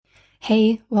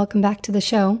Hey, welcome back to the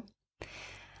show.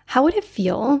 How would it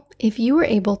feel if you were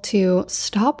able to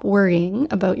stop worrying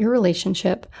about your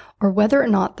relationship or whether or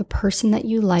not the person that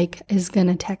you like is going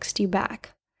to text you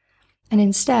back? And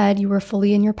instead, you were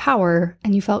fully in your power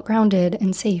and you felt grounded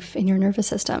and safe in your nervous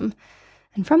system.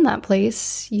 And from that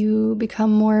place, you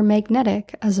become more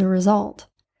magnetic as a result.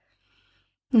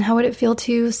 And how would it feel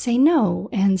to say no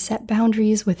and set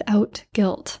boundaries without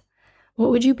guilt? What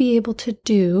would you be able to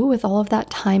do with all of that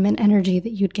time and energy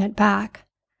that you'd get back?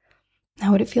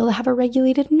 How would it feel to have a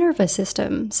regulated nervous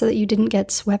system so that you didn't get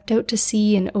swept out to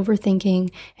sea and overthinking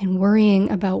and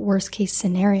worrying about worst case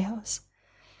scenarios?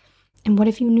 And what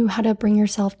if you knew how to bring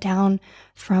yourself down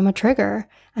from a trigger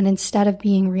and instead of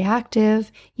being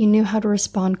reactive, you knew how to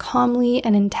respond calmly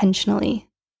and intentionally?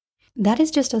 That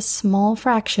is just a small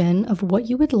fraction of what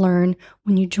you would learn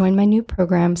when you join my new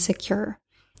program, Secure.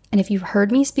 And if you've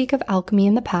heard me speak of alchemy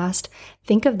in the past,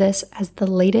 think of this as the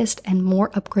latest and more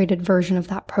upgraded version of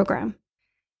that program.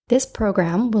 This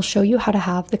program will show you how to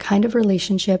have the kind of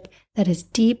relationship that is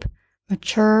deep,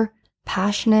 mature,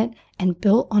 passionate, and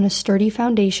built on a sturdy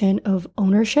foundation of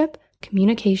ownership,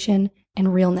 communication,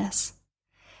 and realness.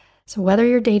 So whether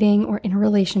you're dating or in a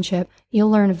relationship,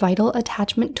 you'll learn vital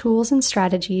attachment tools and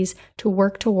strategies to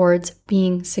work towards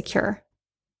being secure.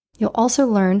 You'll also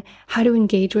learn how to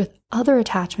engage with other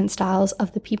attachment styles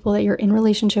of the people that you're in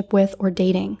relationship with or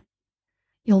dating.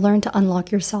 You'll learn to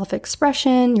unlock your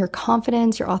self-expression, your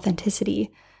confidence, your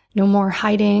authenticity. No more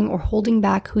hiding or holding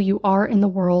back who you are in the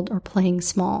world or playing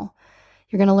small.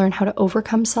 You're going to learn how to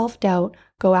overcome self-doubt,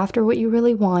 go after what you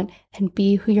really want, and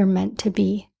be who you're meant to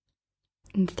be.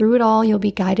 And through it all, you'll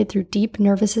be guided through deep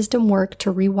nervous system work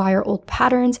to rewire old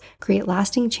patterns, create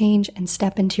lasting change, and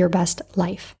step into your best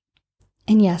life.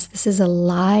 And yes, this is a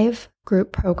live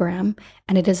group program,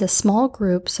 and it is a small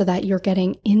group so that you're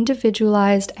getting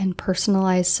individualized and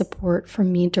personalized support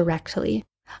from me directly.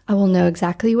 I will know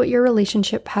exactly what your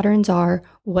relationship patterns are,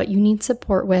 what you need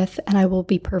support with, and I will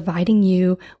be providing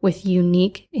you with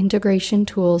unique integration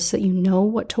tools so that you know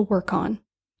what to work on.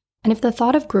 And if the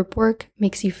thought of group work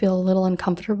makes you feel a little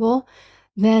uncomfortable,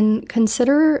 then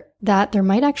consider that there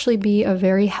might actually be a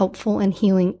very helpful and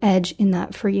healing edge in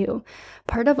that for you.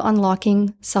 Part of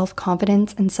unlocking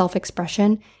self-confidence and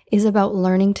self-expression is about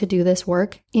learning to do this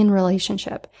work in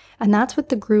relationship, and that's what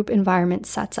the group environment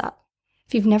sets up.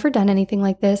 If you've never done anything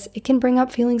like this, it can bring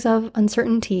up feelings of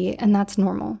uncertainty, and that's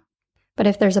normal. But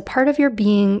if there's a part of your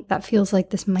being that feels like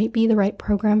this might be the right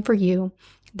program for you,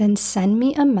 then send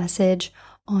me a message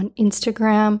on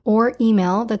Instagram or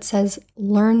email that says,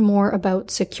 "Learn more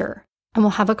about Secure." And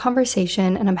we'll have a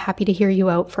conversation, and I'm happy to hear you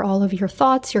out for all of your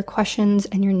thoughts, your questions,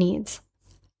 and your needs.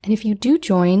 And if you do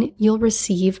join, you'll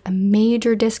receive a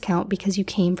major discount because you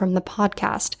came from the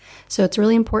podcast. So it's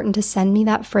really important to send me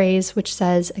that phrase, which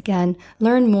says, again,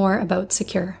 "Learn more about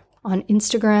Secure" on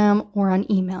Instagram or on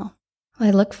email. I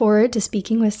look forward to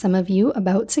speaking with some of you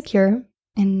about Secure,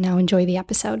 and now enjoy the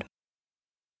episode.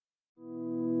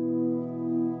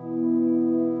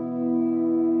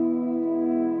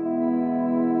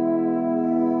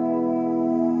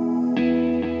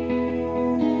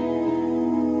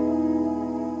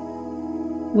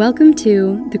 Welcome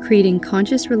to the Creating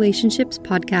Conscious Relationships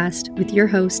podcast with your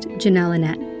host, Janelle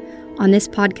Annette. On this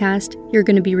podcast, you're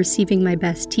going to be receiving my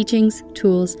best teachings,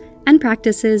 tools, and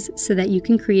practices so that you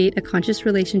can create a conscious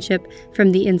relationship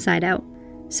from the inside out.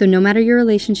 So no matter your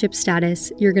relationship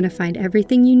status, you're going to find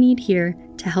everything you need here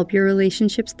to help your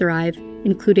relationships thrive,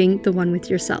 including the one with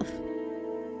yourself.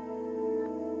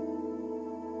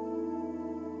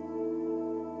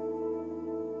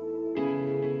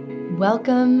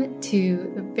 Welcome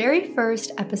to the very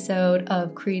first episode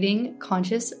of Creating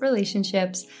Conscious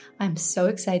Relationships. I'm so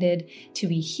excited to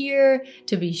be here,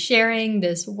 to be sharing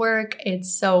this work.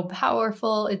 It's so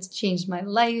powerful. It's changed my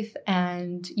life.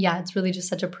 And yeah, it's really just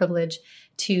such a privilege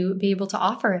to be able to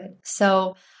offer it.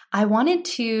 So I wanted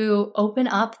to open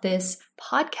up this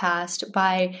podcast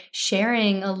by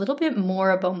sharing a little bit more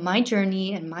about my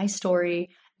journey and my story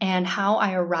and how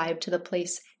I arrived to the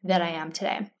place that I am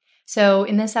today. So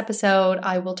in this episode,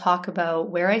 I will talk about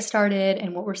where I started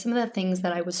and what were some of the things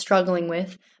that I was struggling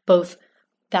with, both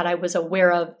that I was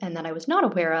aware of and that I was not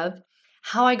aware of,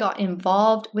 how I got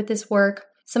involved with this work,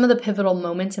 some of the pivotal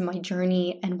moments in my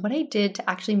journey, and what I did to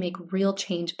actually make real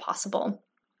change possible.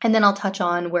 And then I'll touch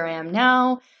on where I am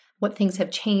now, what things have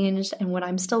changed, and what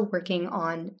I'm still working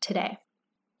on today.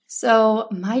 So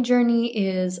my journey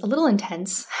is a little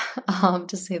intense,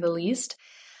 to say the least.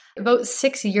 About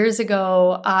 6 years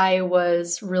ago, I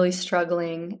was really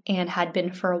struggling and had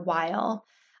been for a while.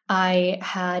 I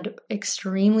had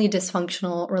extremely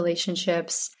dysfunctional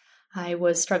relationships. I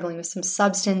was struggling with some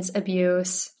substance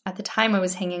abuse. At the time, I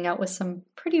was hanging out with some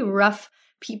pretty rough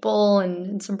people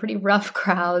and some pretty rough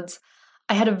crowds.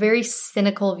 I had a very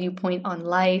cynical viewpoint on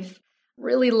life,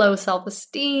 really low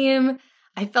self-esteem.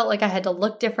 I felt like I had to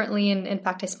look differently. And in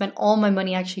fact, I spent all my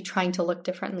money actually trying to look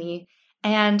differently.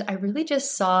 And I really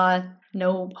just saw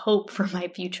no hope for my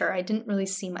future. I didn't really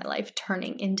see my life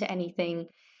turning into anything.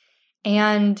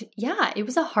 And yeah, it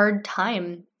was a hard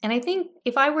time. And I think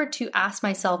if I were to ask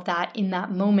myself that in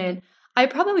that moment, I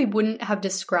probably wouldn't have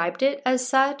described it as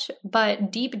such,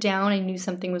 but deep down, I knew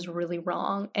something was really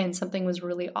wrong and something was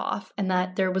really off and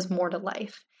that there was more to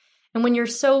life. And when you're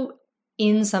so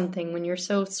in something, when you're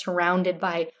so surrounded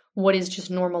by what is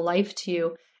just normal life to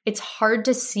you, it's hard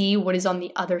to see what is on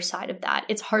the other side of that.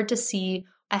 It's hard to see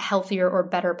a healthier or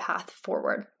better path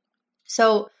forward.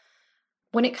 So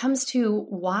when it comes to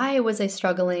why was I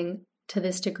struggling to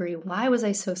this degree, why was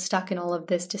I so stuck in all of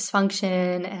this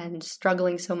dysfunction and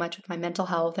struggling so much with my mental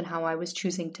health and how I was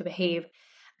choosing to behave?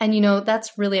 And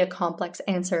that's really a complex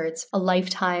answer. It's a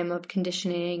lifetime of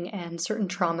conditioning and certain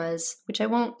traumas, which I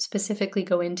won't specifically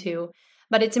go into,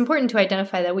 but it's important to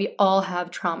identify that we all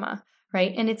have trauma,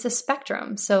 right? And it's a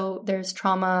spectrum. So there's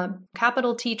trauma,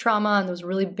 capital T trauma, and those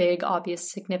really big,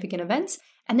 obvious, significant events.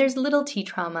 And there's little t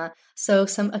trauma. So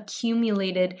some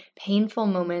accumulated painful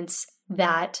moments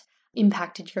that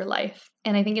impacted your life.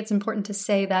 And I think it's important to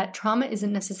say that trauma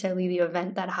isn't necessarily the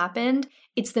event that happened.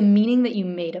 It's the meaning that you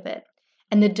made of it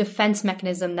and the defense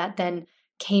mechanism that then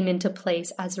came into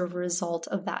place as a result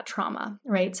of that trauma,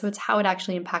 right? So it's how it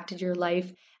actually impacted your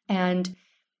life and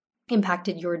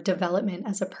impacted your development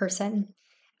as a person.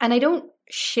 And I don't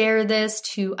share this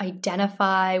to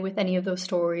identify with any of those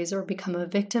stories or become a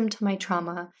victim to my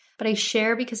trauma, but I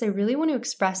share because I really want to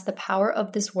express the power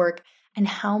of this work and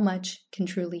how much can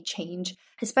truly change,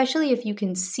 especially if you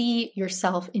can see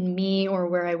yourself in me or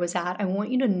where I was at. I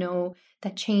want you to know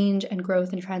that change and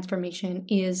growth and transformation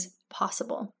is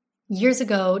possible. Years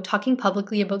ago, talking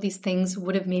publicly about these things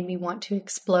would have made me want to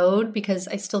explode because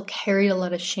I still carried a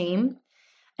lot of shame.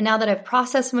 And now that I've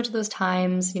processed so much of those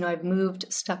times, I've moved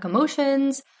stuck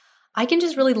emotions, I can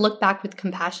just really look back with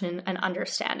compassion and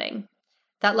understanding.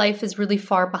 That life is really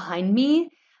far behind me,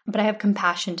 but I have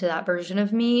compassion to that version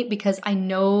of me because I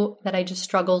know that I just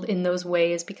struggled in those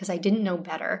ways because I didn't know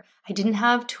better. I didn't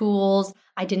have tools,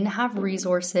 I didn't have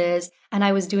resources, and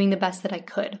I was doing the best that I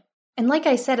could. And like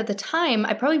I said at the time,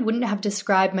 I probably wouldn't have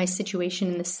described my situation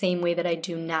in the same way that I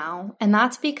do now. And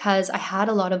that's because I had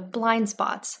a lot of blind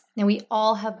spots. Now, we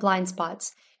all have blind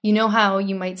spots. You know how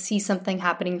you might see something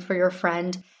happening for your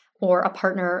friend or a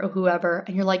partner or whoever,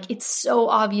 and you're like, it's so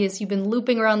obvious. You've been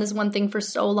looping around this one thing for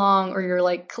so long, or you're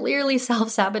like clearly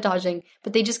self-sabotaging,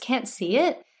 but they just can't see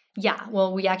it. Yeah,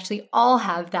 well, we actually all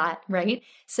have that, right?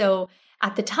 So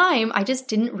at the time, I just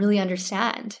didn't really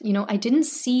understand. I didn't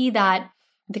see that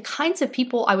the kinds of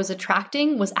people I was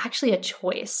attracting was actually a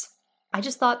choice. I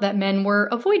just thought that men were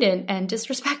avoidant and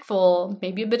disrespectful,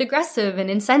 maybe a bit aggressive and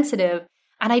insensitive.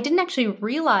 And I didn't actually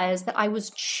realize that I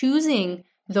was choosing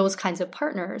those kinds of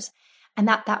partners and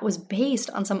that was based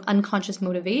on some unconscious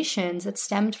motivations that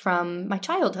stemmed from my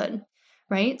childhood,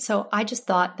 right? So I just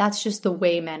thought that's just the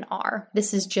way men are.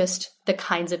 This is just the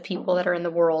kinds of people that are in the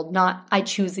world, not I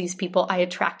choose these people, I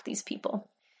attract these people.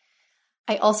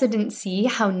 I also didn't see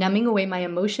how numbing away my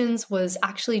emotions was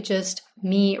actually just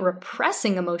me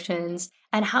repressing emotions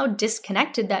and how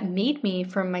disconnected that made me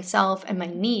from myself and my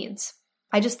needs.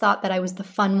 I just thought that I was the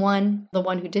fun one, the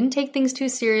one who didn't take things too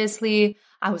seriously.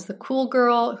 I was the cool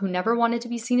girl who never wanted to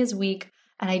be seen as weak,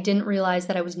 and I didn't realize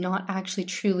that I was not actually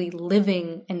truly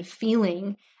living and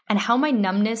feeling, and how my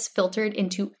numbness filtered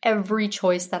into every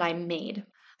choice that I made.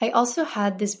 I also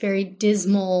had this very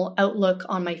dismal outlook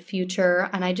on my future,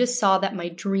 and I just saw that my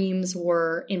dreams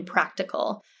were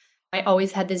impractical. I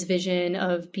always had this vision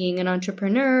of being an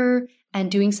entrepreneur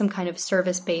and doing some kind of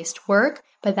service-based work,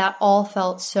 but that all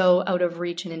felt so out of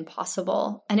reach and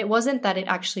impossible. And it wasn't that it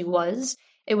actually was,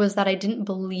 it was that I didn't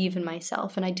believe in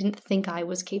myself and I didn't think I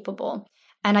was capable.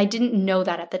 And I didn't know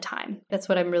that at the time. That's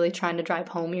what I'm really trying to drive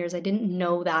home here is I didn't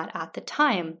know that at the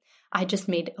time. I just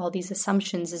made all these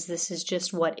assumptions as this is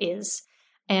just what is.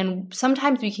 And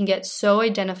sometimes we can get so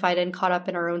identified and caught up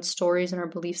in our own stories and our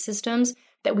belief systems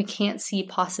that we can't see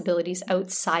possibilities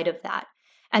outside of that.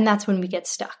 And that's when we get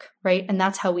stuck, right? And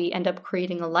that's how we end up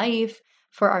creating a life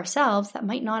for ourselves that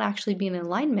might not actually be in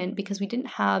alignment because we didn't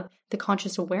have the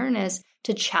conscious awareness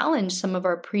to challenge some of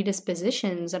our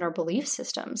predispositions and our belief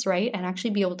systems, right? And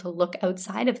actually be able to look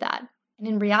outside of that. And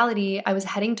in reality, I was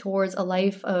heading towards a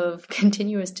life of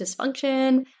continuous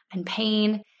dysfunction and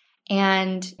pain.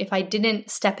 And if I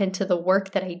didn't step into the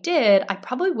work that I did, I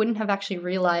probably wouldn't have actually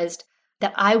realized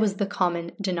that I was the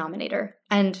common denominator.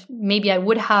 And maybe I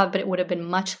would have, but it would have been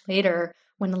much later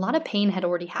when a lot of pain had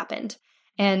already happened.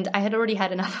 And I had already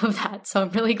had enough of that. So I'm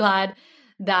really glad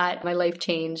that my life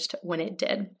changed when it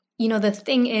did. The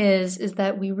thing is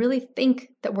that we really think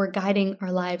that we're guiding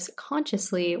our lives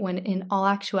consciously when in all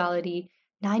actuality,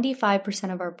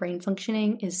 95% of our brain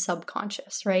functioning is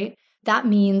subconscious, right? That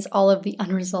means all of the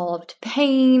unresolved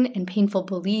pain and painful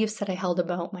beliefs that I held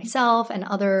about myself and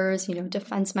others,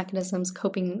 defense mechanisms,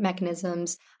 coping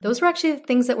mechanisms, those were actually the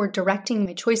things that were directing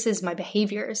my choices, my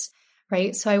behaviors,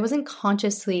 right? So I wasn't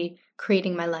consciously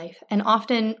creating my life. And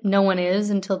often no one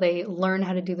is until they learn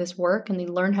how to do this work and they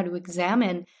learn how to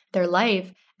examine their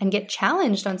life and get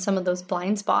challenged on some of those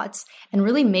blind spots and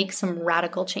really make some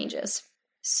radical changes.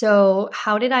 So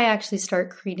how did I actually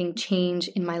start creating change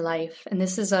in my life? And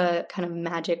this is a kind of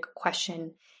magic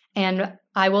question. And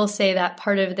I will say that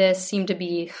part of this seemed to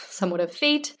be somewhat of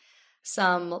fate,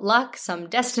 some luck, some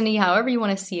destiny, however you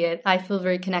want to see it. I feel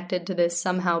very connected to this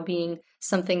somehow being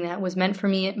something that was meant for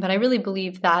me, but I really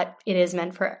believe that it is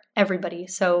meant for everybody.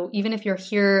 So even if you're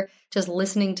here just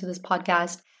listening to this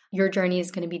podcast, your journey is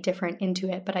going to be different into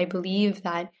it. But I believe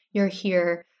that you're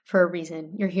here for a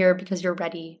reason. You're here because you're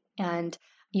ready. And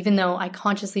even though I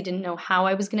consciously didn't know how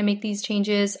I was going to make these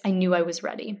changes, I knew I was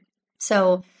ready.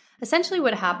 So essentially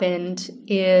what happened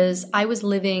is I was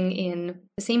living in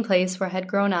the same place where I had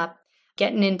grown up,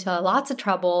 getting into lots of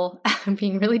trouble,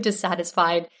 being really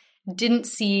dissatisfied, didn't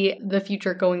see the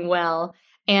future going well.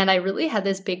 And I really had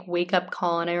this big wake-up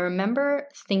call. And I remember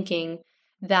thinking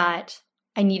that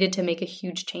I needed to make a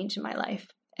huge change in my life.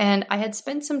 And I had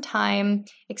spent some time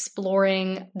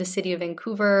exploring the city of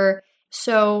Vancouver.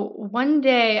 So one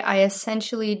day I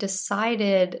essentially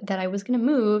decided that I was going to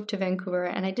move to Vancouver,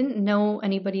 and I didn't know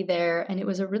anybody there. And it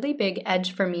was a really big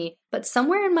edge for me. But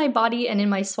somewhere in my body and in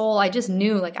my soul, I just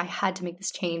knew like I had to make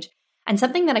this change. And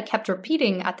something that I kept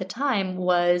repeating at the time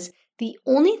was the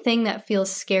only thing that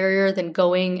feels scarier than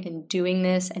going and doing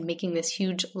this and making this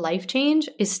huge life change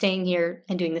is staying here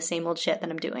and doing the same old shit that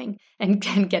I'm doing and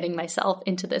getting myself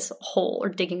into this hole or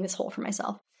digging this hole for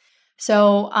myself.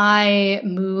 So I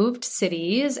moved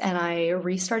cities and I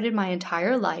restarted my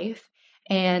entire life.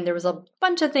 And there was a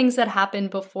bunch of things that happened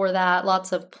before that,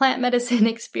 lots of plant medicine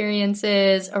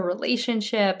experiences, a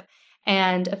relationship,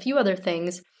 and a few other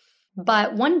things.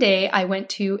 But one day I went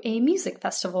to a music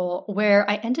festival where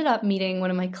I ended up meeting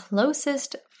one of my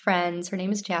closest friends. Her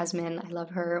name is Jasmine. I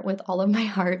love her with all of my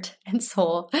heart and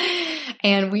soul.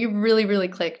 And we really, really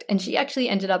clicked. And she actually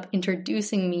ended up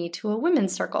introducing me to a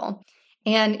women's circle.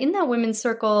 And in that women's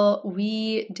circle,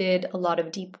 we did a lot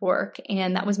of deep work.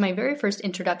 And that was my very first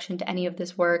introduction to any of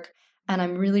this work. And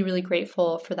I'm really, really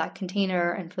grateful for that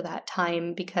container and for that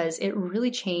time because it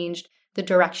really changed the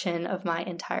direction of my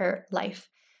entire life.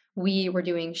 We were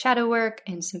doing shadow work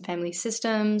and some family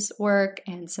systems work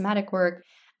and somatic work.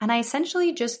 And I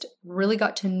essentially just really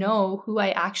got to know who I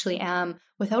actually am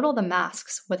without all the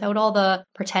masks, without all the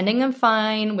pretending I'm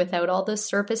fine, without all the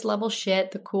surface level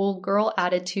shit, the cool girl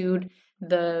attitude,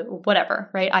 the whatever,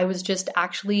 right? I was just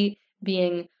actually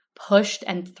being pushed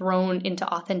and thrown into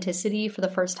authenticity for the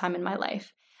first time in my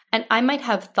life. And I might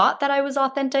have thought that I was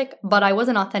authentic, but I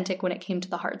wasn't authentic when it came to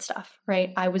the hard stuff,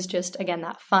 right? I was just, again,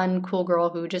 that fun, cool girl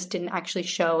who just didn't actually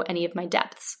show any of my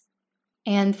depths.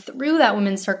 And through that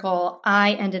women's circle,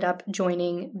 I ended up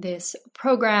joining this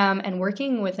program and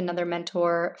working with another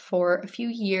mentor for a few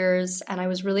years. And I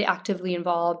was really actively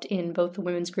involved in both the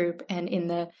women's group and in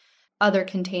the other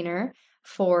container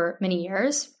for many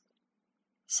years.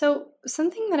 So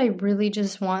something that I really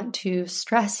just want to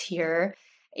stress here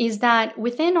is that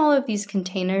within all of these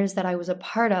containers that I was a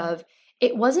part of,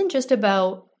 it wasn't just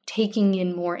about taking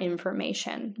in more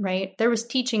information, right? There was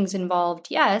teachings involved,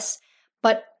 yes,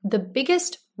 but the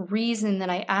biggest reason that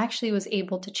I actually was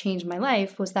able to change my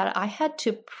life was that I had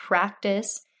to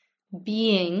practice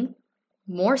being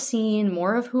more seen,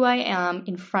 more of who I am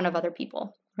in front of other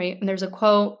people, right? And there's a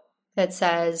quote that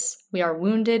says, "We are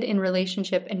wounded in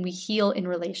relationship and we heal in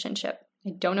relationship."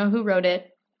 I don't know who wrote it.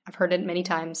 I've heard it many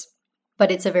times. But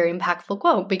it's a very impactful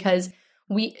quote because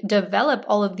we develop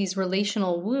all of these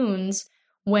relational wounds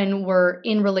when we're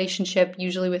in relationship,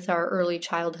 usually with our early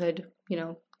childhood,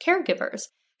 caregivers.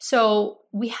 So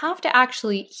we have to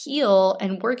actually heal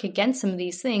and work against some of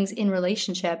these things in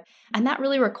relationship. And that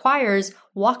really requires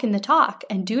walking the talk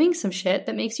and doing some shit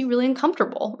that makes you really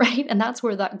uncomfortable, right? And that's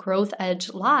where that growth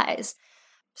edge lies.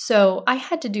 So I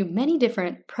had to do many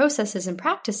different processes and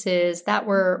practices that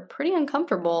were pretty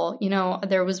uncomfortable.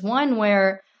 There was one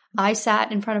where I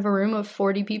sat in front of a room of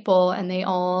 40 people and they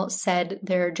all said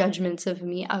their judgments of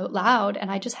me out loud.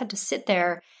 And I just had to sit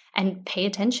there and pay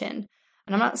attention.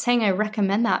 And I'm not saying I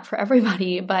recommend that for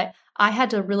everybody, but I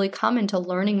had to really come into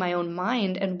learning my own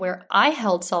mind and where I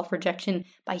held self-rejection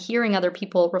by hearing other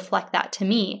people reflect that to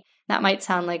me. That might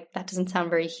sound like that doesn't sound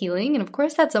very healing. And of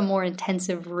course, that's a more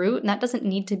intensive route, and that doesn't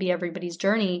need to be everybody's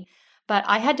journey. But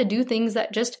I had to do things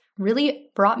that just really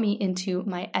brought me into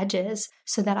my edges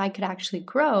so that I could actually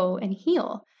grow and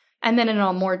heal. And then in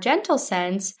a more gentle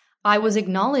sense, I was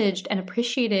acknowledged and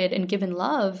appreciated and given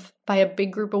love by a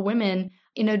big group of women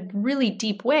in a really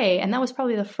deep way. And that was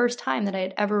probably the first time that I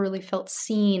had ever really felt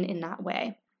seen in that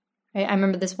way. Right? I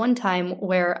remember this one time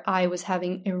where I was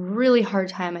having a really hard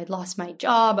time. I'd lost my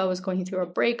job. I was going through a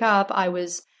breakup. I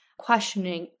was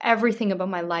questioning everything about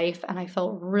my life, and I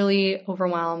felt really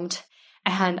overwhelmed.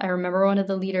 And I remember one of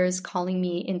the leaders calling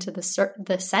me into the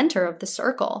center of the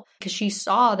circle because she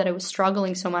saw that I was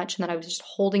struggling so much and that I was just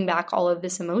holding back all of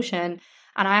this emotion.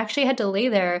 And I actually had to lay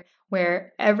there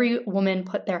where every woman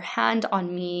put their hand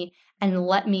on me and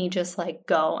let me just like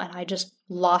go. And I just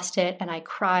lost it and I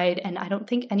cried. And I don't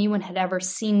think anyone had ever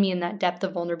seen me in that depth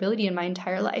of vulnerability in my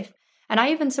entire life. And I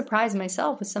even surprised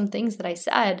myself with some things that I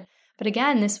said. But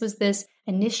again, this was this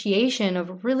initiation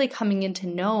of really coming in to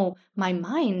know my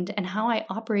mind and how I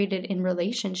operated in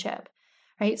relationship,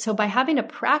 right? So by having to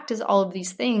practice all of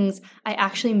these things, I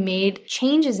actually made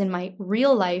changes in my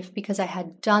real life because I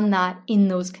had done that in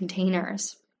those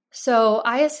containers. So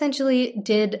I essentially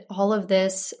did all of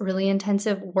this really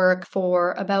intensive work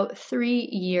for about 3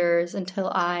 years until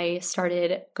I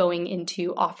started going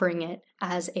into offering it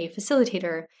as a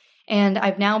facilitator. And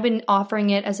I've now been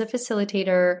offering it as a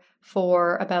facilitator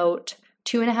for about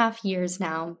 2.5 years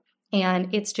now.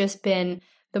 And it's just been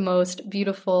the most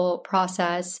beautiful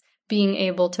process being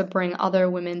able to bring other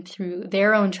women through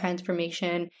their own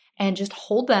transformation and just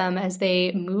hold them as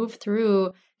they move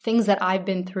through things that I've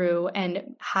been through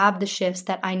and have the shifts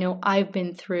that I know I've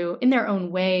been through in their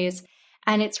own ways.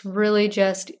 And it's really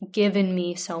just given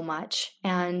me so much.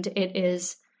 And it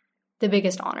is the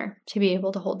biggest honor to be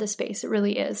able to hold this space. It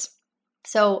really is.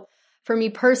 So for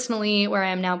me personally, where I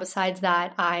am now, besides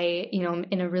that, I'm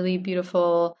in a really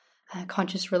beautiful,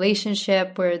 conscious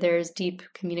relationship where there's deep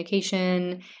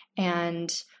communication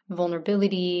and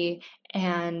vulnerability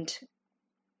and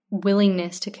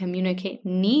willingness to communicate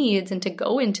needs and to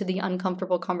go into the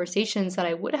uncomfortable conversations that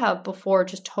I would have before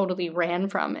just totally ran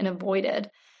from and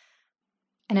avoided.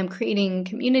 And I'm creating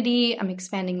community, I'm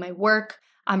expanding my work,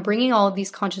 I'm bringing all of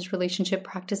these conscious relationship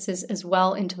practices as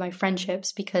well into my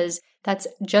friendships because that's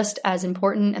just as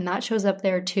important and that shows up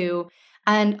there too.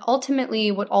 And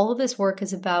ultimately, what all of this work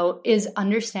is about is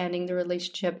understanding the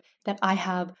relationship that I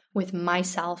have with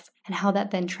myself and how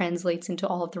that then translates into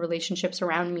all of the relationships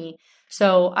around me.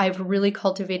 So I've really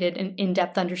cultivated an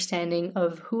in-depth understanding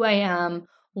of who I am,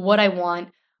 what I want,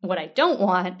 what I don't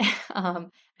want,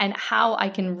 and how I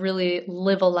can really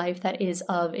live a life that is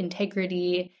of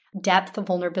integrity, depth,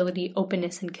 vulnerability,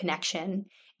 openness, and connection.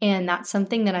 And that's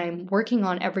something that I'm working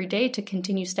on every day to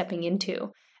continue stepping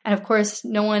into. And of course,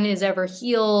 no one is ever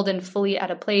healed and fully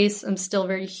at a place. I'm still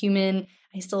very human.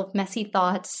 I still have messy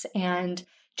thoughts and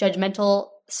judgmental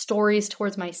stories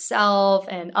towards myself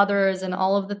and others and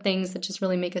all of the things that just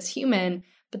really make us human.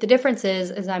 But the difference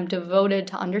is I'm devoted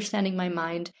to understanding my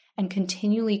mind and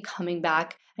continually coming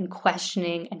back and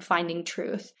questioning and finding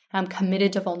truth. I'm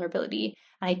committed to vulnerability.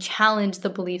 I challenge the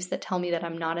beliefs that tell me that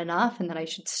I'm not enough and that I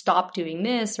should stop doing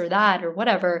this or that or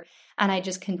whatever. And I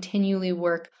just continually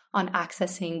work on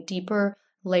accessing deeper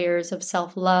layers of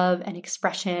self-love and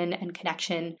expression and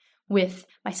connection with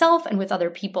myself and with other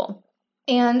people.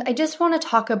 And I just want to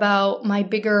talk about my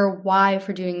bigger why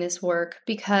for doing this work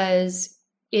because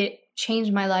it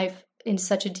changed my life in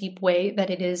such a deep way that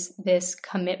it is this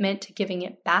commitment to giving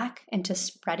it back and to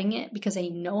spreading it because I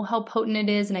know how potent it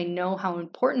is and I know how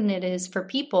important it is for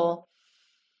people.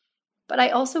 But I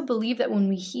also believe that when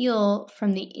we heal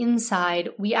from the inside,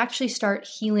 we actually start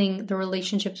healing the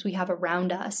relationships we have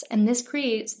around us. And this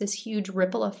creates this huge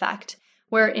ripple effect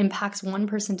where it impacts one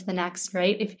person to the next,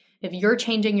 right? If you're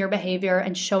changing your behavior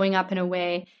and showing up in a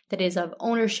way that is of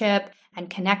ownership and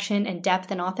connection and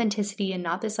depth and authenticity and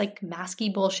not this like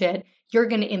masky bullshit, you're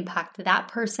going to impact that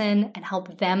person and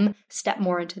help them step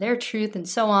more into their truth and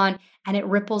so on. And it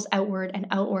ripples outward and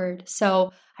outward.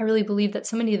 So I really believe that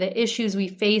so many of the issues we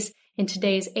face in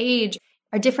today's age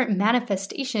are different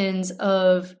manifestations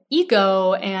of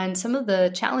ego and some of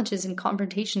the challenges and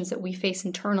confrontations that we face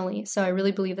internally. So I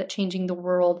really believe that changing the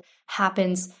world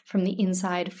happens from the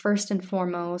inside first and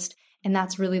foremost. And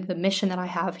that's really the mission that I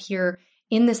have here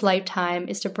in this lifetime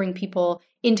is to bring people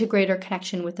into greater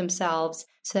connection with themselves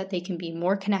so that they can be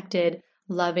more connected,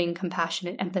 loving,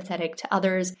 compassionate, empathetic to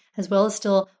others, as well as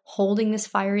still holding this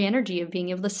fiery energy of being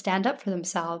able to stand up for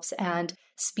themselves and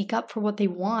speak up for what they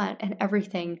want and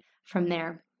everything from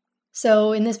there.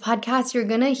 So in this podcast, you're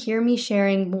going to hear me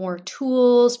sharing more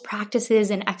tools,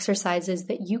 practices, and exercises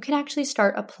that you can actually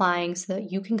start applying so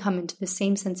that you can come into the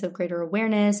same sense of greater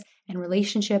awareness and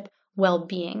relationship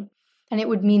well-being. And it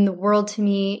would mean the world to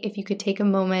me if you could take a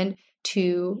moment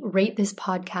to rate this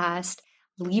podcast,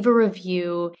 leave a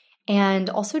review, and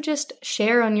also just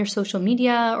share on your social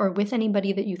media or with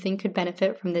anybody that you think could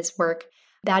benefit from this work.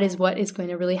 That is what is going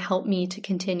to really help me to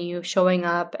continue showing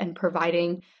up and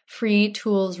providing free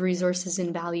tools, resources,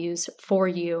 and values for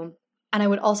you. And I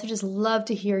would also just love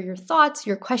to hear your thoughts,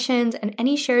 your questions, and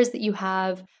any shares that you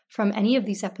have from any of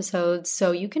these episodes.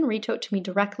 So you can reach out to me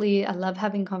directly. I love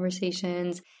having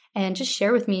conversations, and just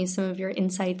share with me some of your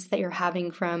insights that you're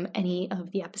having from any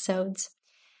of the episodes.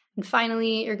 And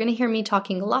finally, you're going to hear me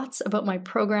talking lots about my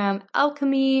program,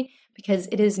 Alchemy, because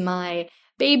it is my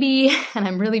baby, and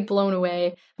I'm really blown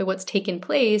away by what's taken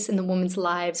place in the women's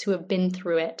lives who have been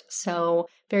through it. So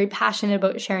very passionate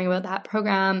about sharing about that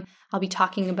program. I'll be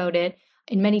talking about it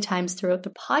in many times throughout the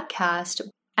podcast.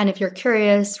 And if you're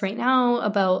curious right now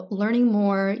about learning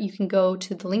more, you can go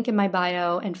to the link in my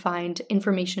bio and find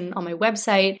information on my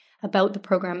website about the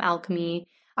program Alchemy.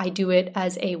 I do it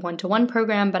as a one-to-one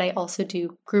program, but I also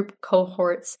do group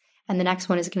cohorts, and the next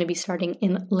one is going to be starting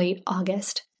in late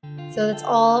August. So that's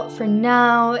all for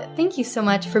now. Thank you so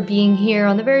much for being here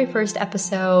on the very first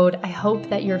episode. I hope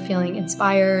that you're feeling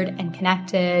inspired and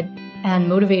connected and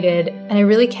motivated. And I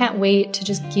really can't wait to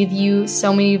just give you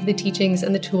so many of the teachings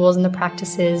and the tools and the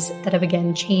practices that have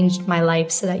again changed my life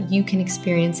so that you can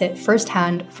experience it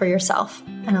firsthand for yourself.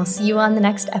 And I'll see you on the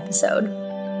next episode.